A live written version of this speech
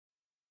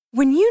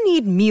When you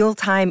need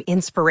mealtime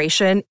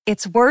inspiration,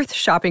 it's worth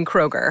shopping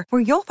Kroger,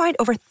 where you'll find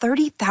over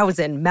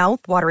 30,000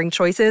 mouth-watering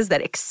choices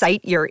that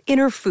excite your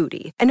inner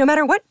foodie. And no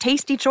matter what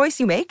tasty choice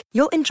you make,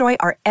 you'll enjoy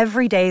our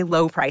everyday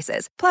low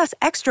prices, plus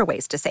extra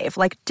ways to save,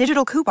 like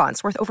digital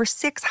coupons worth over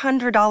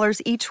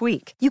 $600 each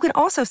week. You can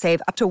also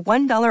save up to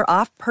 $1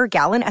 off per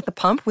gallon at the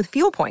pump with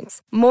fuel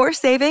points. More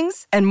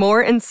savings and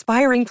more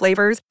inspiring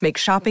flavors make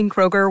shopping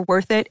Kroger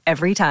worth it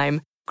every time.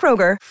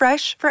 Kroger,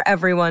 fresh for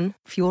everyone.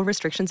 Fuel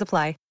restrictions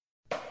apply.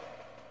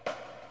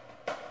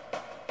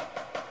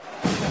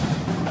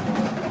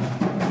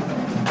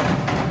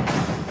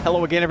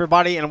 Hello again,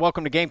 everybody, and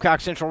welcome to Gamecock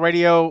Central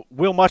Radio.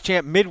 Will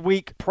Muschamp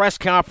midweek press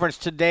conference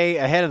today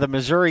ahead of the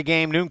Missouri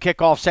game. Noon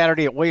kickoff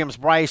Saturday at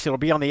Williams-Brice. It'll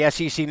be on the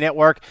SEC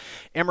Network.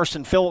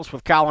 Emerson Phillips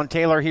with Colin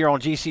Taylor here on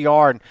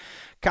GCR. And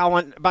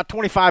Colin, about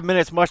 25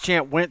 minutes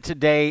Muschamp went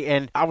today,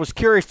 and I was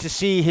curious to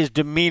see his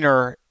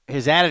demeanor,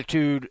 his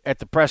attitude at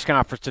the press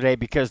conference today,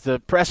 because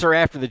the presser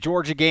after the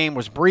Georgia game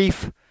was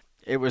brief.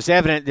 It was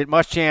evident that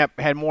Muschamp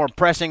had more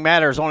pressing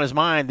matters on his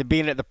mind than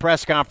being at the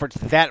press conference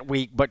that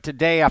week. But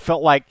today I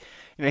felt like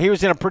he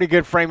was in a pretty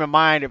good frame of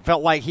mind. It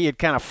felt like he had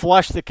kind of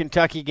flushed the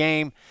Kentucky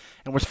game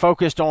and was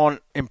focused on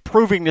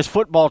improving this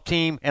football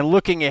team and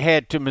looking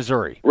ahead to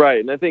Missouri. Right,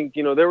 and I think,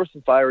 there were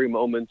some fiery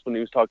moments when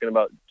he was talking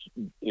about,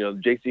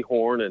 J.C.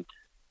 Horn and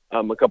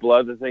a couple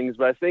other things,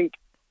 but I think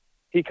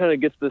he kind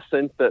of gets the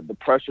sense that the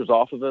pressure's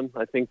off of him.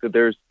 I think that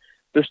there's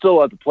still a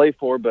lot to play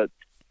for, but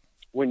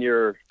when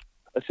you're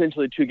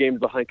essentially 2 games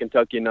behind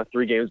Kentucky and not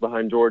 3 games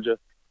behind Georgia,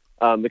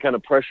 the kind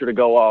of pressure to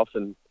go off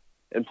and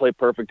play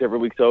perfect every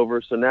week's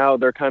over. So now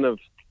they're kind of,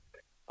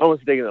 I don't want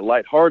to say taking it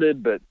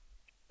lighthearted, but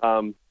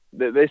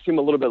they seem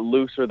a little bit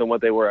looser than what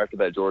they were after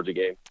that Georgia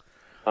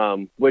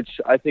game, which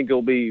I think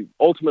will be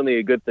ultimately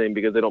a good thing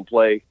because they don't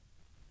play.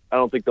 I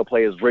don't think they'll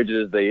play as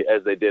rigid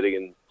as they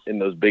did in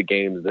those big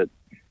games that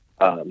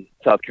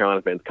South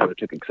Carolina fans kind of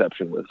took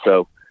exception with.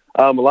 So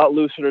a lot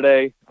looser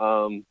today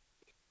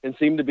and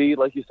seemed to be,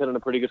 like you said, in a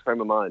pretty good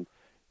frame of mind.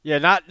 Yeah,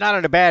 not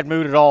in a bad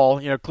mood at all.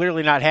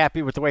 Clearly not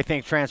happy with the way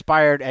things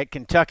transpired at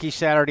Kentucky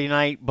Saturday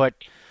night. But,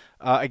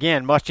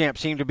 again, Muschamp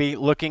seemed to be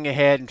looking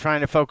ahead and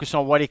trying to focus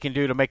on what he can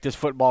do to make this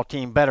football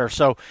team better.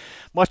 So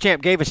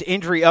Muschamp gave us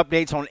injury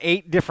updates on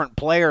 8 different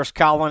players,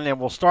 Colin, and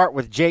we'll start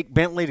with Jake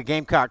Bentley, the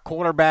Gamecock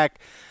quarterback.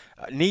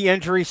 Knee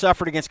injury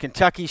suffered against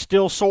Kentucky,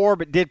 still sore,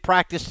 but did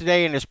practice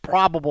today and is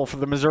probable for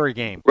the Missouri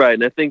game. Right,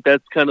 and I think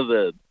that's kind of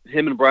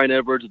him and Brian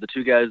Edwards are the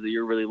 2 guys that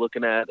you're really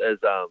looking at as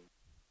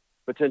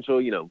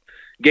potential,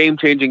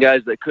 game-changing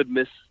guys that could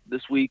miss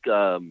this week.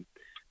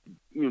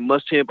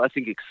 Muschamp, I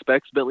think,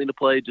 expects Bentley to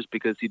play just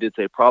because he did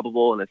say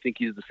probable, and I think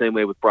he's the same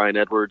way with Brian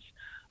Edwards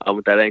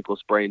with that ankle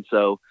sprain.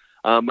 So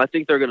I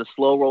think they're going to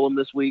slow roll him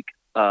this week,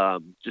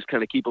 just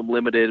kind of keep them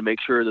limited and make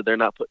sure that they're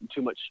not putting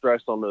too much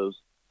stress on those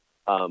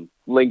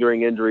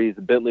lingering injuries.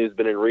 Bentley has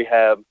been in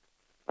rehab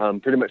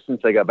pretty much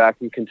since they got back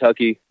from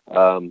Kentucky,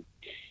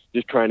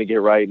 just trying to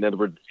get right, and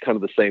Edwards kind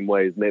of the same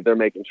way. They're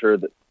making sure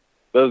that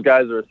those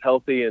guys are as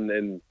healthy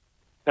and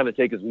kind of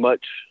take as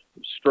much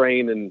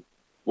strain and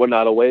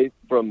whatnot away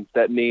from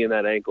that knee and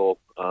that ankle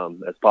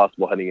as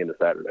possible heading into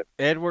Saturday.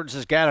 Edwards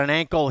has got an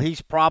ankle.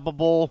 He's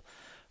probable.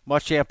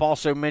 Muschamp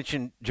also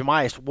mentioned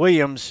Jamias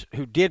Williams,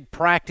 who did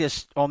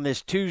practice on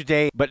this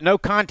Tuesday, but no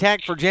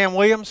contact for Jam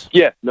Williams?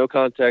 Yeah, no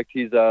contact.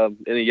 He's in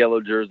a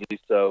yellow jersey,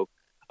 so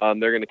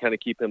they're going to kind of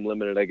keep him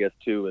limited, I guess,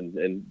 too,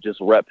 and just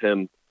rep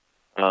him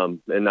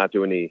and not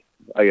do any,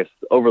 I guess,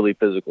 overly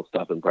physical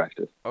stuff in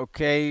practice.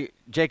 Okay,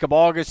 Jacob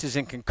August is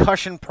in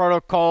concussion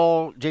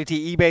protocol.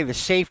 JT Ebay, the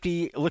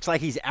safety, looks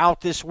like he's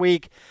out this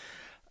week.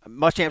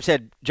 Muschamp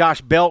said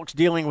Josh Belk's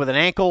dealing with an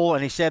ankle,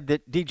 and he said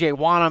that DJ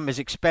Wanham is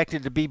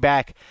expected to be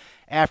back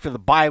after the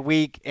bye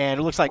week. And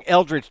it looks like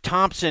Eldridge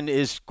Thompson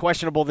is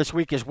questionable this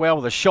week as well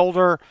with a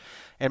shoulder.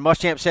 And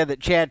Muschamp said that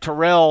Chad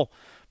Terrell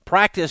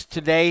practiced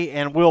today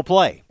and will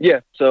play. Yeah,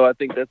 so I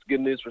think that's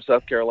good news for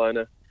South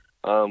Carolina,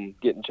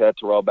 getting Chad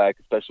Terrell back,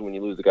 especially when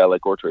you lose a guy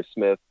like Ortre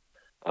Smith.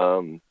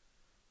 So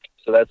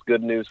that's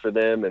good news for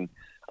them. And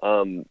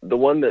the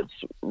one that's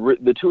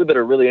the 2 that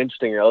are really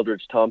interesting are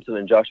Eldridge Thompson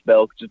and Josh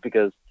Belk, just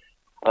because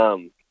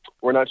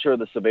we're not sure of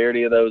the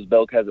severity of those.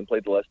 Belk hasn't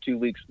played the last 2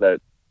 weeks. That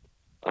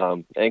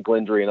ankle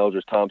injury, and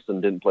Eldridge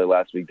Thompson didn't play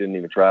last week, didn't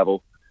even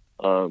travel,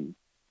 with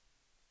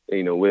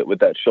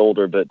that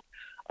shoulder. But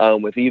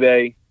with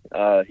eBay,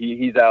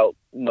 he's out.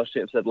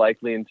 Muschamp said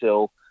likely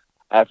until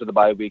after the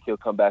bye week. He'll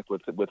come back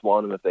with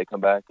Wanham if they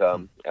come back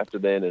after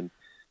then. And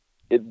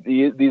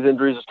these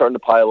injuries are starting to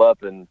pile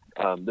up, and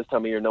this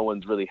time of year no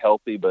one's really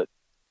healthy, but it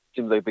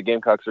seems like the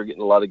Gamecocks are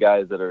getting a lot of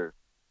guys that are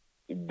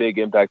big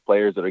impact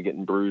players that are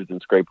getting bruised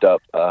and scraped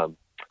up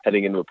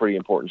heading into a pretty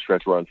important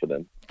stretch run for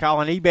them.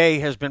 Colin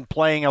Ebay has been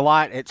playing a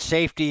lot at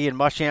safety, and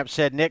Muschamp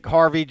said Nick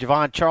Harvey,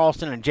 Javon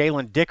Charleston, and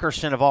Jalen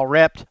Dickerson have all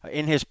repped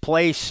in his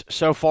place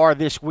so far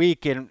this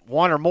week, and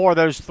 1 or more of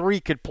those 3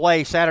 could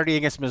play Saturday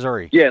against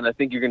Missouri. Yeah, and I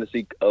think you're going to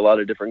see a lot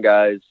of different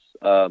guys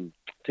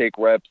take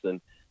reps, and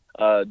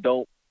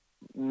don't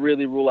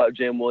really rule out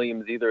Jam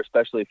Williams either,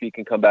 especially if he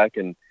can come back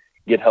and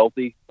get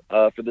healthy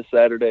for this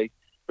Saturday.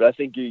 But I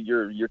think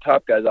your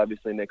top guys,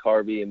 obviously Nick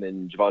Harvey, and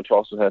then Javon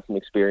Charleston has some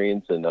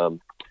experience, and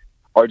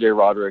R.J.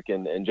 Roderick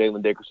and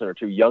Jalen Dickerson are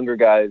two younger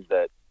guys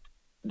that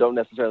don't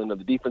necessarily know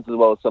the defense as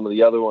well as some of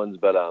the other ones,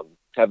 but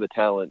have the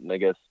talent, and I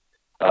guess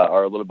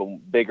are a little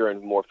bit bigger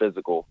and more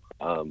physical,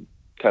 kind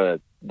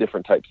of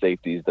different type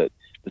safeties that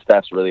the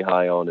staff's really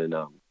high on. And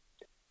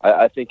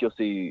I think you'll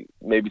see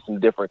maybe some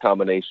different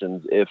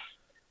combinations if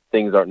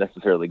things aren't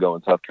necessarily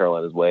going South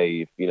Carolina's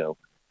way. If,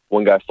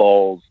 one guy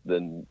falls,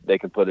 then they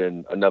can put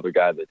in another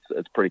guy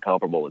that's pretty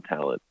comparable in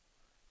talent.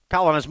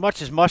 Colin, as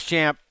much as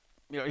Muschamp,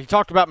 he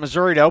talked about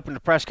Missouri to open the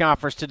press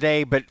conference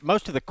today, but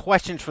most of the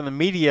questions from the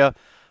media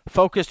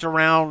focused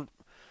around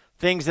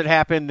things that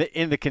happened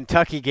in the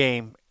Kentucky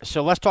game.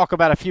 So let's talk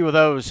about a few of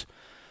those.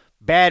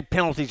 Bad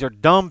penalties or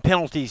dumb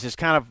penalties is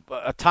kind of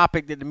a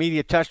topic that the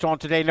media touched on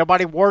today.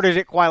 Nobody worded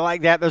it quite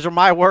like that. Those are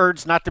my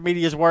words, not the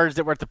media's words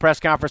that were at the press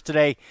conference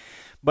today.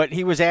 But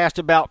he was asked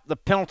about the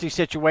penalty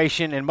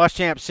situation, and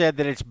Muschamp said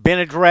that it's been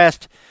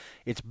addressed,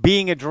 it's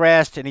being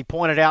addressed, and he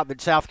pointed out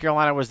that South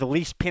Carolina was the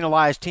least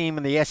penalized team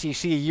in the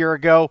SEC a year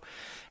ago,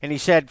 and he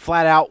said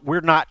flat out,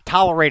 we're not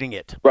tolerating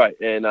it. Right,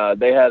 and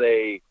they had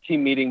a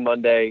team meeting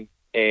Monday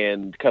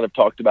and kind of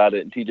talked about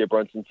it, and TJ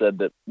Brunson said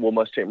that Will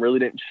Muschamp really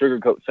didn't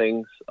sugarcoat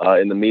things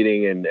in the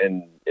meeting and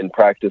in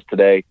practice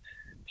today.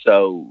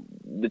 So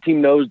the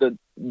team knows that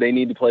they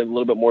need to play a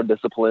little bit more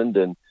disciplined,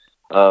 and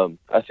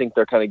I think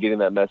they're kind of getting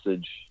that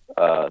message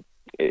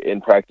in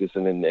practice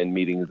and in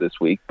meetings this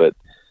week. But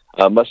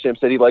Muschamp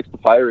said he likes the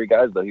fiery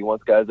guys, though. He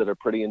wants guys that are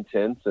pretty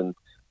intense, and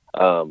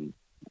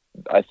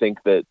I think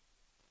that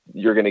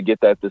you're going to get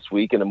that this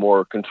week in a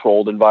more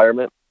controlled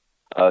environment.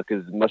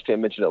 Because Muschamp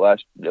mentioned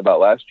it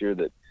about last year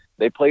that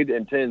they played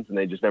intense and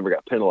they just never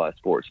got penalized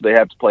for it. So they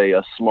have to play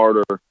a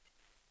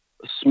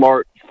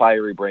smart,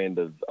 fiery brand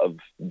of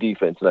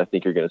defense, and I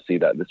think you're going to see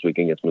that this week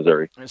against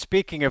Missouri. And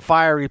speaking of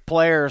fiery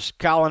players,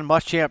 Colin,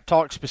 Muschamp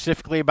talked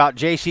specifically about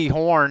J.C.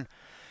 Horn,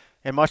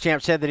 and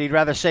Muschamp said that he'd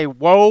rather say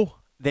whoa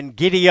than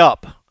giddy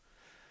up.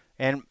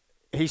 And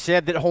he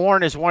said that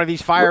Horn is one of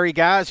these fiery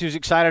guys who's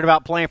excited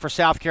about playing for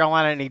South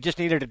Carolina, and he just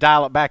needed to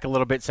dial it back a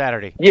little bit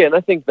Saturday. Yeah, and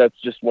I think that's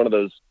just one of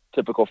those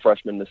typical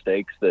freshman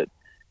mistakes that,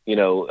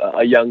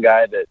 a young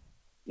guy that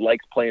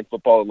likes playing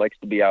football and likes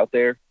to be out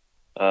there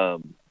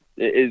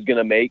is going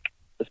to make,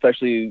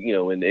 especially,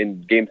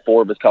 in game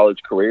 4 of his college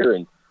career.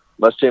 And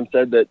Muschamp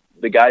said that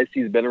the guys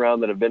he's been around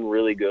that have been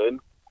really good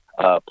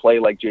play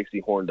like J.C.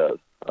 Horn does.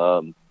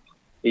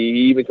 He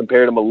even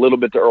compared him a little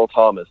bit to Earl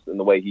Thomas in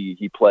the way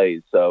he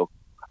plays. So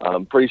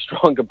pretty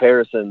strong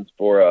comparisons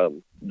for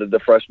the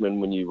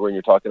freshman when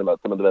you're talking about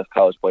some of the best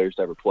college players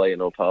to ever play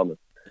in Earl Thomas.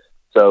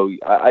 So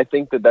I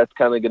think that's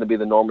kind of going to be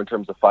the norm in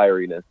terms of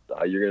fieriness.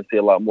 You're going to see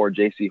a lot more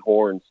J.C.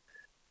 Horns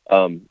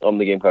on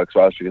the Gamecocks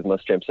roster because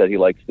Muschamp said he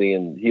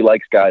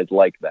likes guys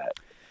like that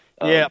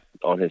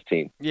on his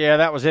team. Yeah,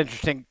 that was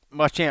interesting.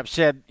 Muschamp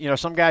said,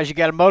 some guys you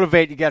got to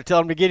motivate, you got to tell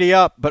them to giddy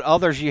up, but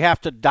others you have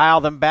to dial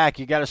them back.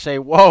 You got to say,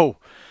 whoa.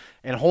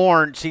 And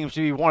Horn seems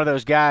to be one of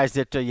those guys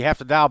that you have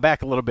to dial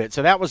back a little bit.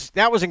 So that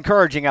was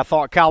encouraging, I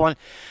thought, Colin.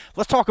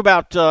 Let's talk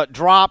about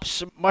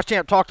drops.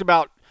 Muschamp talked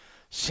about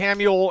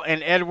Samuel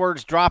and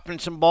Edwards dropping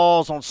some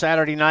balls on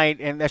Saturday night,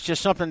 and that's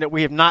just something that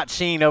we have not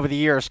seen over the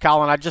years,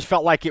 Colin. I just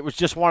felt like it was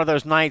just one of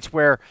those nights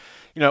where,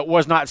 it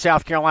was not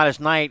South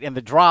Carolina's night, and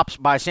the drops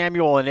by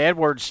Samuel and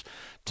Edwards,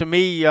 to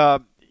me,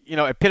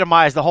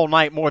 epitomized the whole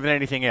night more than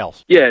anything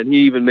else. Yeah, and he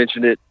even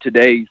mentioned it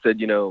today. He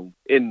said,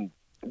 in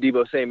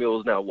Deebo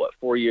Samuel's now,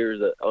 4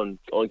 years on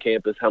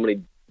campus, how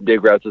many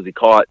dig routes has he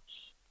caught?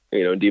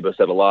 And Deebo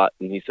said a lot,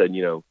 and he said,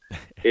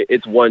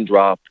 it's one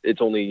drop.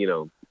 It's only,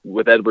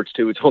 with Edwards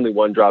too, it's only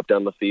one drop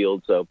down the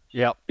field. So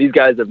These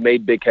guys have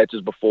made big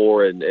catches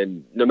before,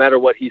 and no matter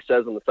what he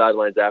says on the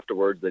sidelines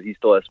afterwards, that he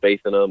still has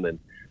faith in them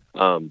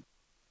and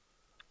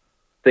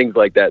things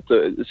like that.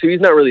 So he's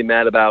not really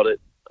mad about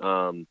it.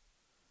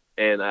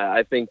 And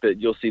I think that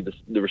you'll see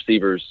the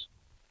receivers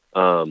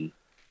kind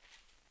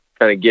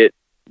of get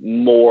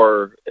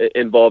more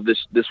involved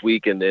this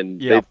week, and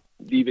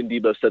even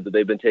Deebo said that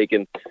they've been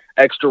taking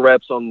extra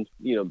reps on,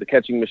 the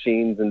catching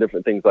machines and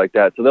different things like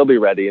that. So they'll be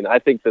ready. And I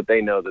think that they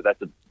know that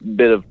that's a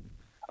bit of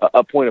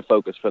a point of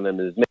focus for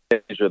them is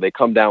making sure they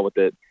come down with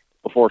it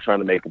before trying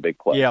to make a big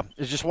play. Yeah,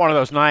 it's just one of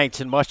those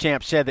nights. And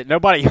Muschamp said that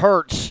nobody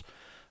hurts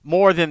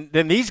more than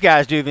these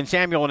guys do, than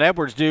Samuel and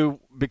Edwards do,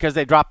 because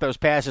they drop those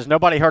passes.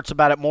 Nobody hurts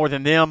about it more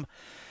than them.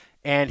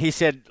 And he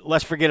said,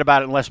 let's forget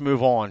about it and let's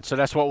move on. So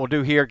that's what we'll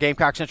do here.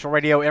 Gamecock Central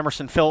Radio,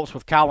 Emerson Phillips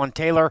with Colin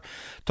Taylor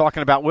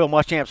talking about Will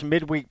Muschamp's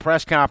midweek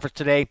press conference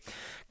today.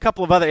 A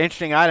couple of other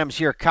interesting items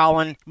here,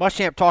 Colin.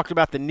 Muschamp talked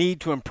about the need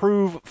to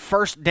improve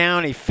first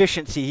down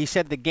efficiency. He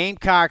said the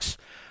Gamecocks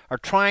are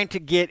trying to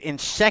get in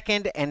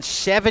 2nd and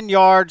 7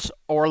 yards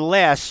or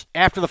less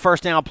after the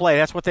first down play.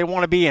 That's what they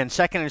want to be in,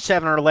 2nd and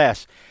 7 or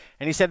less.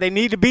 And he said they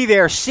need to be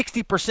there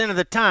 60% of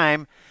the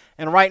time.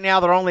 And right now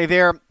they're only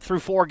there through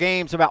 4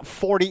 games about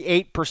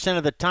 48%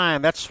 of the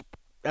time. That's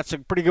a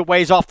pretty good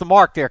ways off the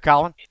mark there,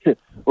 Colin.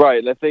 Right,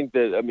 and I think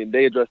that,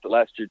 they addressed it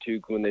last year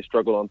too when they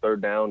struggled on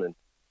 3rd down. And,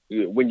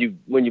 when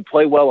you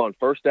play well on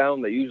first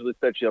down, they usually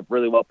set you up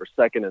really well for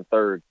second and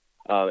third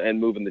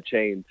and moving the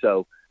chain.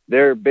 So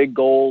their big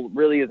goal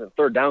really isn't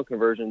third down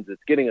conversions.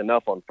 It's getting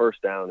enough on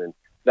first down. And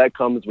that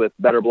comes with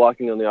better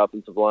blocking on the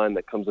offensive line.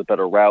 That comes with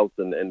better routes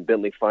and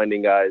Bentley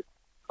finding guys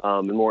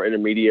and more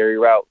intermediary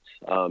routes.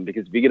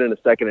 Because if you get in a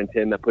 2nd and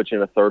 10, that puts you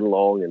in a 3rd and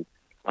long. And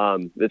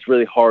it's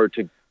really hard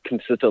to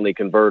consistently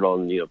convert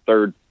on,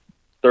 third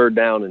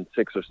down and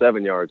 6 or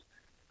 7 yards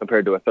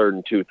compared to a 3rd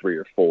and 2, 3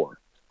 or 4.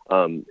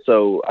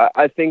 So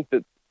I think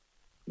that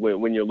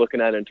when you're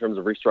looking at it in terms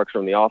of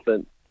restructuring the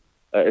offense,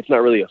 it's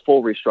not really a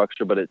full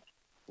restructure, but it's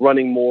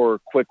running more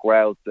quick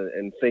routes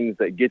and things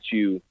that get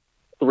you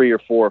 3 or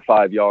 4 or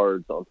 5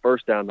 yards on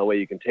first down. The way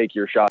you can take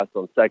your shots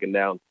on second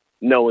down,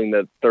 knowing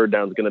that third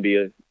down is going to be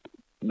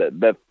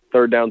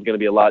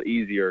a lot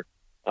easier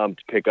to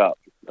pick up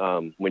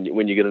when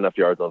you get enough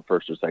yards on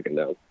first or second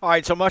down. All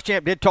right, so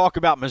Muschamp did talk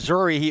about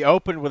Missouri. He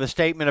opened with a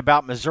statement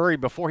about Missouri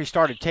before he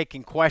started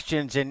taking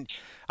questions, and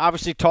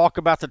obviously talk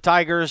about the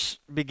Tigers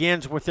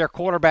begins with their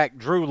quarterback,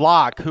 Drew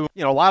Lock, who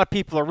a lot of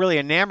people are really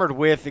enamored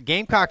with. The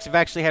Gamecocks have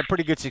actually had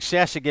pretty good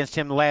success against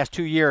him the last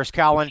 2 years.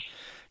 Colin,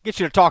 get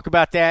you to talk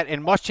about that.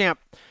 And Muschamp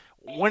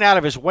went out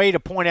of his way to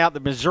point out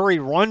that Missouri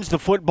runs the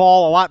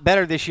football a lot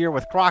better this year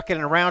with Crockett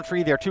and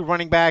Roundtree, their 2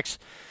 running backs.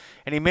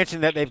 And he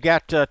mentioned that they've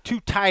got 2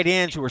 tight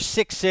ends who are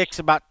 6'6",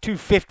 about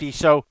 250.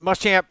 So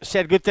Muschamp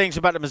said good things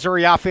about the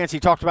Missouri offense. He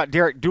talked about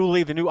Derek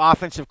Dooley, the new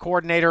offensive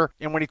coordinator.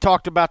 And when he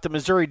talked about the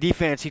Missouri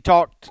defense, he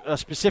talked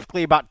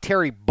specifically about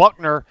Terry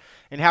Buckner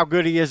and how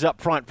good he is up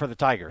front for the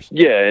Tigers.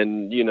 Yeah,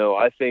 and,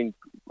 I think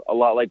a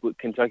lot like with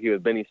Kentucky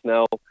with Benny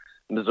Snell,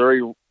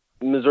 Missouri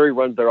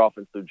runs their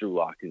offense through Drew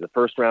Lock. He's a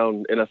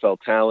first-round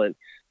NFL talent.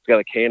 He's got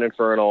a cannon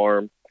for an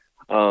arm.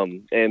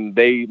 And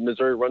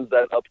Missouri runs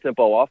that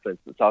up-tempo offense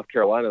that South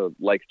Carolina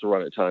likes to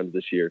run at times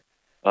this year.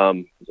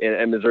 And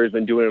Missouri's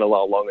been doing it a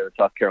lot longer than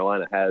South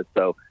Carolina has.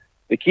 So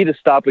the key to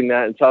stopping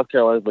that, and South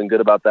Carolina's been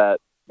good about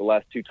that the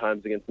last 2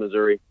 times against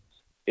Missouri,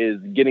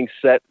 is getting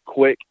set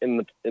quick in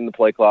the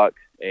play clock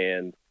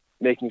and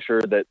making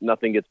sure that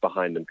nothing gets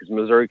behind them. Because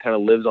Missouri kind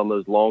of lives on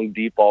those long,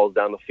 deep balls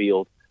down the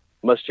field.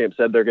 Muschamp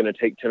said they're going to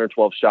take 10 or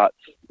 12 shots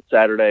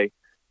Saturday.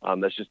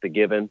 That's just a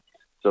given.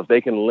 So if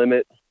they can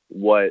limit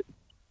what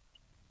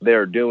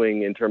they're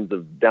doing in terms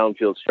of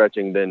downfield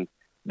stretching, then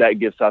that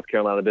gives South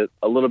Carolina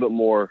a little bit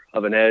more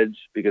of an edge,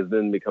 because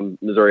then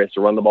Missouri has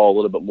to run the ball a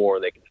little bit more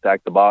and they can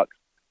stack the box.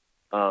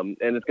 And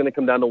it's going to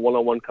come down to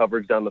one-on-one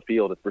coverage down the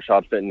field. It's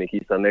Rashad Fenton and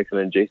Keyshawn Nixon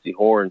and J.C.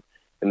 Horn,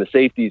 and the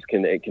safeties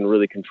can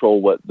really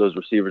control what those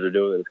receivers are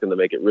doing. And it's going to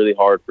make it really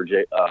hard for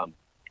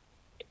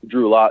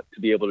Drew Lock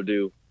to be able to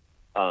do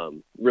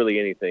really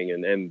anything.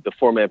 And the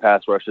 4-man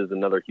pass rush is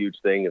another huge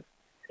thing.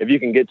 If you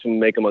can get to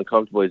make him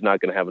uncomfortable, he's not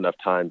going to have enough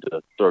time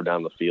to throw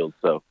down the field.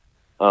 So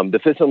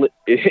defensively,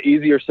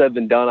 easier said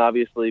than done,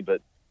 obviously,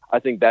 but I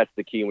think that's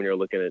the key when you're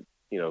looking at,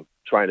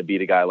 trying to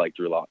beat a guy like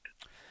Drew Lock.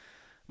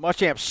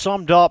 Muschamp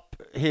summed up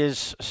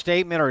his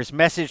statement or his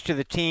message to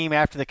the team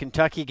after the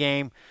Kentucky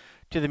game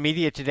to the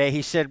media today.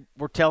 He said,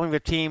 we're telling the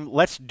team,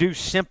 let's do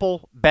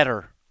simple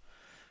better.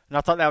 And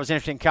I thought that was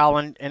interesting,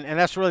 Colin, and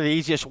that's really the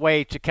easiest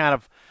way to kind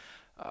of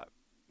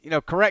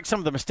correct some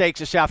of the mistakes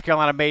that South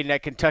Carolina made in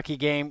that Kentucky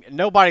game.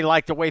 Nobody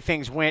liked the way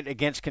things went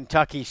against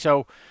Kentucky,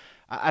 so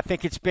I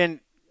think it's been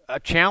a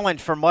challenge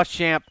for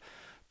Muschamp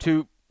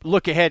to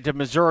look ahead to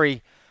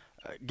Missouri,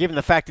 given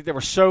the fact that there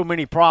were so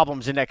many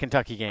problems in that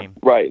Kentucky game.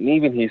 Right, and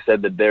even he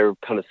said that they're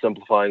kind of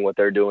simplifying what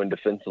they're doing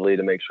defensively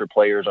to make sure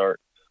players aren't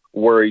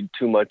worried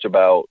too much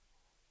about,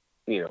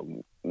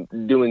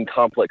 doing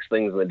complex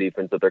things in the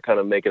defense, that they're kind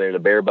of making it a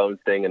bare bones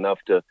thing enough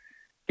to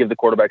give the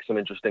quarterback some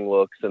interesting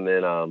looks, and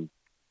then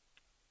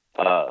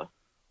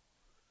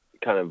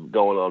kind of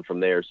going on from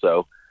there.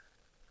 So,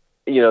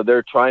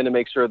 they're trying to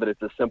make sure that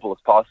it's as simple as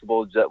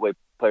possible. That way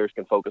players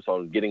can focus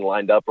on getting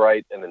lined up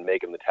right and then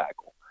making the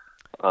tackle.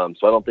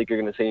 So I don't think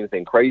you're going to see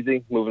anything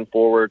crazy moving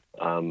forward.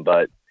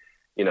 But,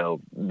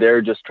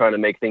 they're just trying to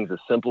make things as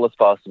simple as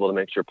possible to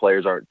make sure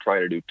players aren't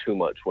trying to do too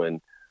much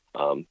when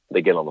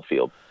they get on the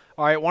field.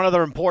 All right, one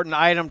other important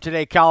item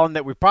today, Colin,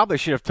 that we probably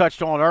should have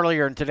touched on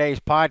earlier in today's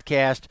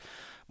podcast.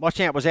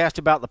 Muschamp was asked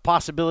about the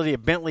possibility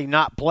of Bentley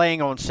not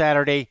playing on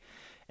Saturday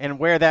and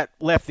where that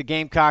left the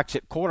Gamecocks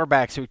at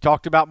quarterback. So we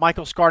talked about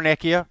Michael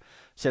Scarnecchia,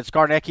 said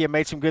Scarnecchia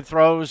made some good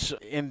throws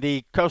in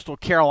the Coastal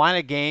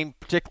Carolina game,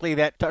 particularly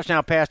that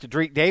touchdown pass to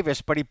Drake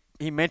Davis, but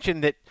he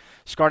mentioned that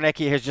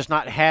Scarnecchia has just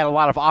not had a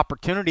lot of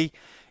opportunity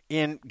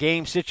in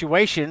game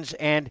situations.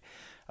 And,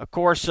 of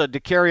course,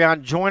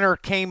 DeCarrion Joyner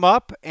came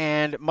up,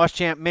 and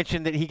Muschamp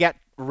mentioned that he got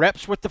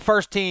reps with the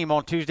first team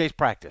on Tuesday's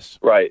practice.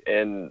 Right,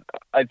 and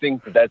I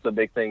think that's a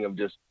big thing of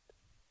just,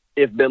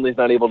 if Bentley's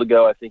not able to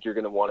go, I think you're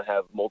going to want to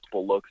have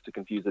multiple looks to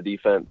confuse the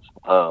defense.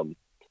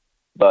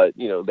 But,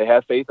 they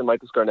have faith in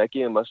Michael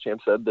Scarnecchia, and Muschamp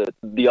said that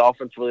the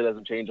offense really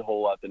doesn't change a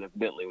whole lot than if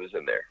Bentley was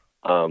in there.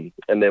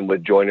 And then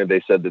with Joyner,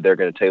 they said that they're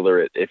going to tailor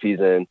it, if he's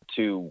in,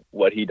 to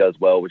what he does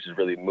well, which is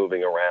really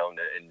moving around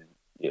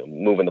and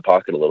moving the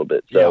pocket a little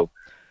bit. So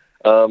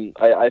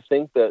I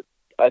think that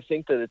I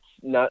think that it's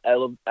not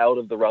out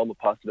of the realm of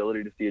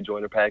possibility to see a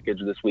Joyner package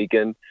this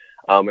weekend.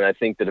 And I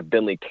think that if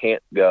Bentley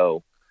can't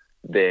go,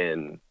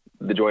 then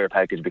the Joyner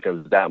package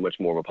becomes that much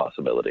more of a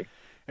possibility.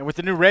 And with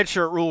the new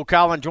redshirt rule,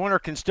 Colin, Joyner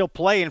can still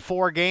play in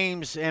 4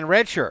 games in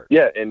redshirt.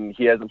 Yeah, and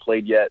he hasn't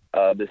played yet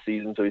this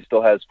season, so he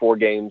still has 4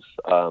 games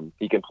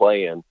he can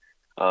play in.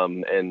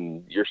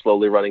 And you're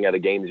slowly running out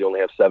of games. You only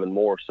have 7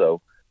 more.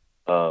 So,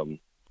 so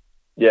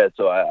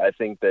I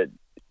think that,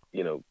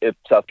 if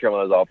South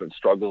Carolina's offense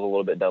struggles a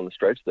little bit down the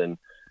stretch, then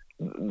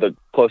the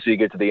closer you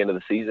get to the end of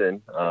the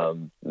season,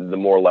 the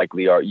more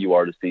likely you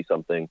are to see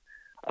something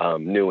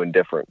new and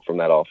different from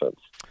that offense.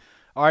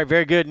 All right,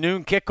 very good.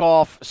 Noon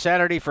kickoff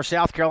Saturday for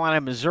South Carolina,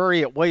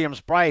 Missouri at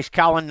Williams-Brice.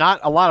 Colin, not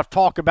a lot of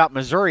talk about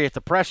Missouri at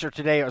the presser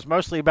today. It was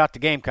mostly about the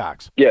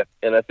Gamecocks. Yeah,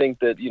 and I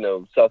think that,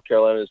 South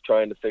Carolina is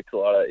trying to fix a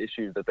lot of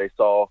issues that they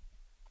saw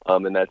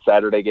in that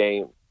Saturday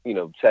game,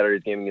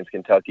 Saturday's game against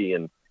Kentucky.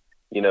 And,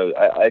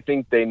 I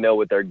think they know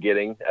what they're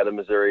getting out of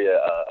Missouri,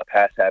 a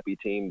pass-happy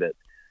team that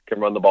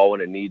can run the ball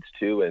when it needs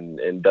to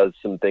and does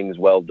some things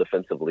well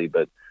defensively.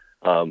 But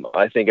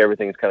I think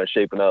everything's kind of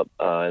shaping up,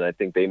 and I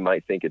think they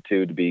might think it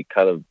too to be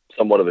kind of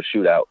somewhat of a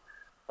shootout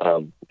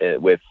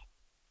with,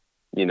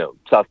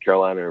 South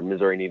Carolina or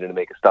Missouri needing to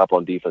make a stop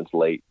on defense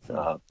late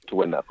to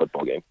win that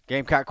football game.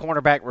 Gamecock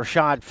cornerback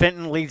Rashad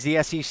Fenton leads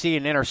the SEC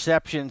in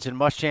interceptions, and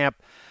Muschamp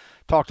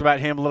talked about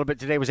him a little bit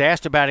today, was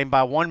asked about him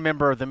by one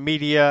member of the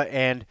media,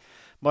 and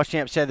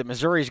Muschamp said that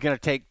Missouri is going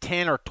to take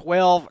 10 or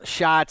 12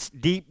 shots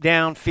deep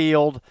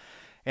downfield,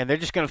 and they're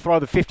just going to throw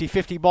the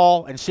 50-50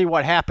 ball and see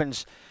what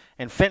happens.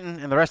 And Fenton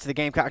and the rest of the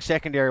Gamecock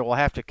secondary will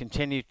have to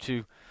continue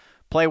to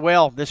play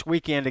well this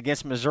weekend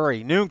against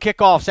Missouri. Noon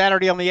kickoff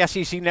Saturday on the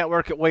SEC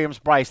Network at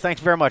Williams-Brice.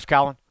 Thanks very much,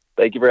 Colin.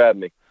 Thank you for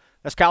having me.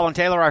 That's Colin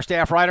Taylor, our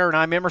staff writer, and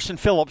I'm Emerson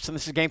Phillips, and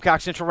this is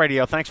Gamecock Central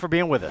Radio. Thanks for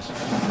being with us.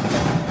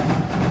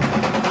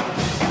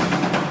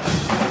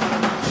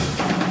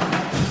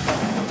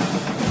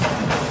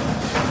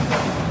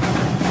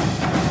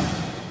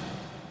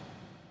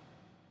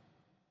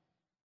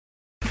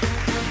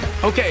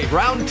 Okay,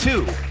 round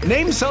 2.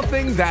 Name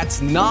something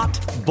that's not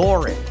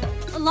boring.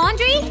 A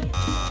laundry?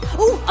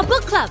 Ooh, a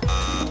book club.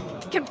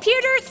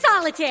 Computer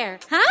solitaire,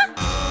 huh?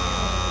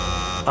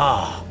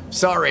 Ah,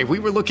 sorry, we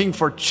were looking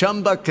for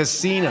Chumba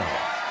Casino.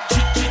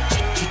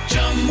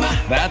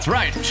 That's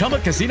right,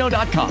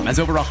 ChumbaCasino.com has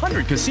over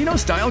 100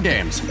 casino-style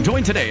games.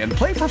 Join today and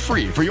play for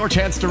free for your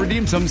chance to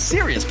redeem some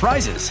serious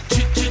prizes.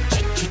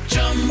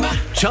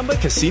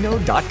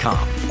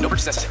 ChumbaCasino.com. No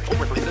purchase necessary. Void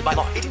where prohibited by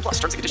law. 18+.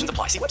 Terms and conditions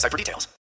apply. See website for details.